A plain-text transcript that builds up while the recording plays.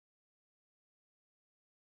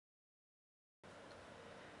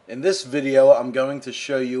In this video, I'm going to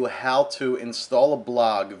show you how to install a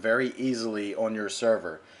blog very easily on your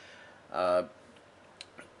server. The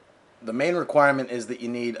main requirement is that you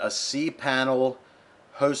need a cpanel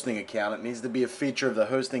hosting account. It needs to be a feature of the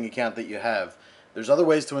hosting account that you have. There's other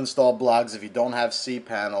ways to install blogs if you don't have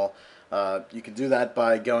cpanel. You can do that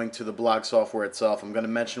by going to the blog software itself. I'm going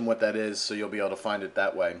to mention what that is so you'll be able to find it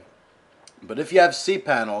that way. But if you have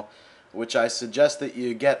cpanel, which I suggest that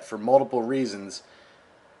you get for multiple reasons,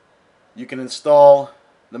 you can install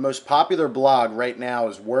the most popular blog right now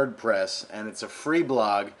is WordPress, and it's a free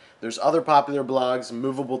blog. There's other popular blogs.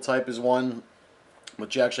 Movable Type is one,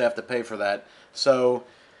 but you actually have to pay for that. So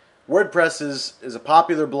WordPress is a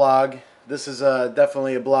popular blog. This is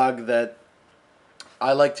definitely a blog that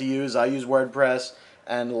I like to use. I use WordPress,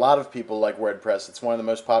 and a lot of people like WordPress. It's one of the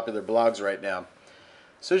most popular blogs right now.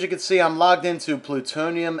 So as you can see, I'm logged into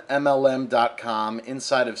plutoniummlm.com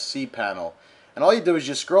inside of cpanel. And all you do is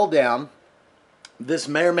you scroll down. This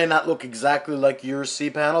may or may not look exactly like your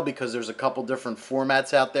cpanel because there's a couple different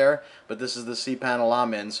formats out there, but this is the cpanel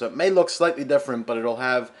I'm in. So it may look slightly different, but it'll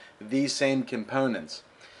have these same components.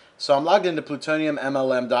 So I'm logged into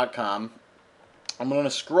plutoniummlm.com. I'm going to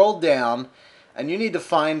scroll down, and you need to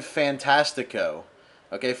find Fantastico.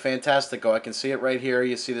 Okay, Fantastico. I can see it right here.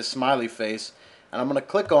 You see the smiley face. And I'm going to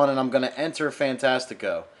click on it, and I'm going to enter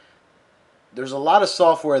Fantastico. There's a lot of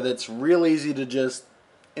software that's real easy to just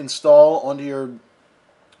install onto your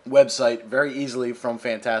website very easily from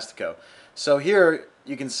Fantastico. So here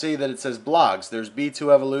you can see that it says blogs. There's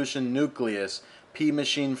B2 Evolution, Nucleus, P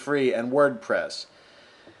Machine Free, and WordPress.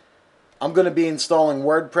 I'm going to be installing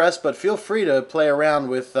WordPress, but feel free to play around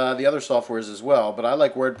with the other softwares as well. But I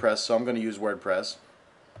like WordPress, so I'm going to use WordPress.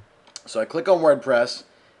 So I click on WordPress,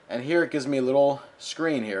 and here it gives me a little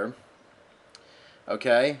screen here.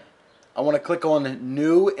 Okay. I want to click on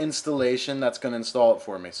New Installation. That's going to install it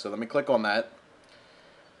for me. So let me click on that.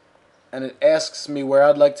 And it asks me where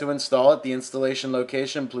I'd like to install it. The installation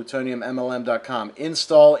location, plutoniummlm.com.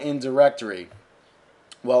 Install in directory.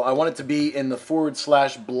 Well, I want it to be in the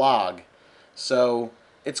 /blog. So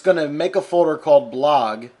it's going to make a folder called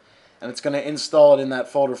blog, and it's going to install it in that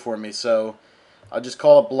folder for me. So I'll just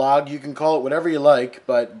call it blog. You can call it whatever you like,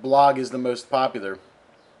 but blog is the most popular.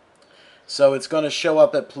 So it's going to show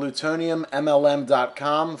up at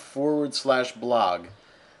plutoniummlm.com /blog.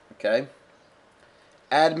 Okay.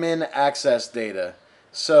 Admin access data.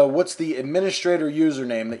 So what's the administrator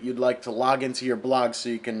username that you'd like to log into your blog so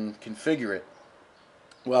you can configure it?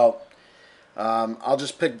 Well, I'll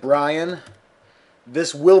just pick Brian.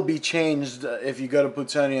 This will be changed if you go to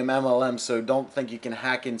Plutonium MLM, so don't think you can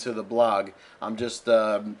hack into the blog. I'm just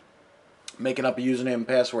making up a username and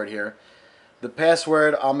password here. The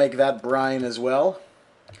password, I'll make that Brian as well.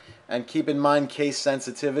 And keep in mind case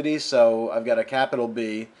sensitivity, so I've got a capital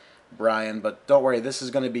B, Brian, but don't worry, this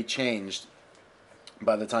is going to be changed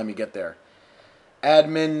by the time you get there.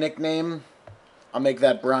 Admin nickname, I'll make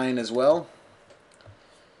that Brian as well.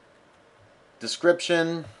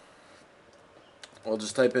 Description, we'll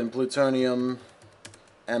just type in Plutonium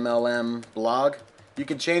MLM blog. You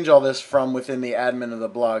can change all this from within the admin of the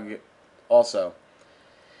blog also.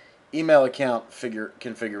 Email account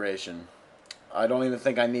configuration. I don't even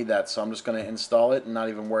think I need that, so I'm just going to install it and not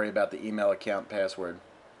even worry about the email account password.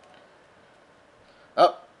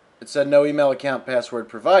 Oh, it said no email account password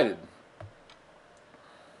provided.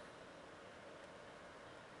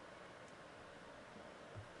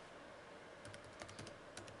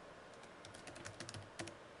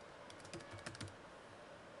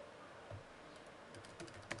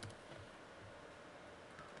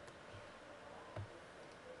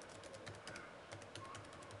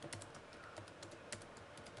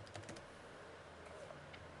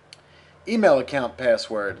 Email account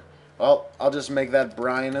password. Well, I'll just make that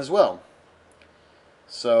Brian as well.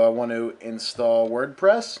 So I want to install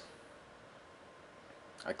WordPress.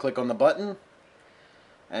 I click on the button,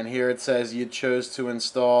 and here it says you chose to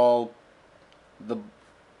install the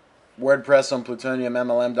WordPress on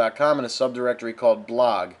plutoniummlm.com in a subdirectory called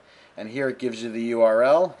blog. And here it gives you the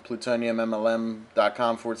URL,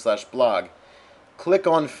 plutoniummlm.com /blog. Click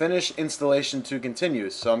on Finish Installation to continue.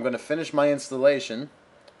 So I'm going to finish my installation.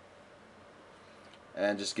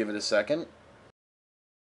 And just give it a second.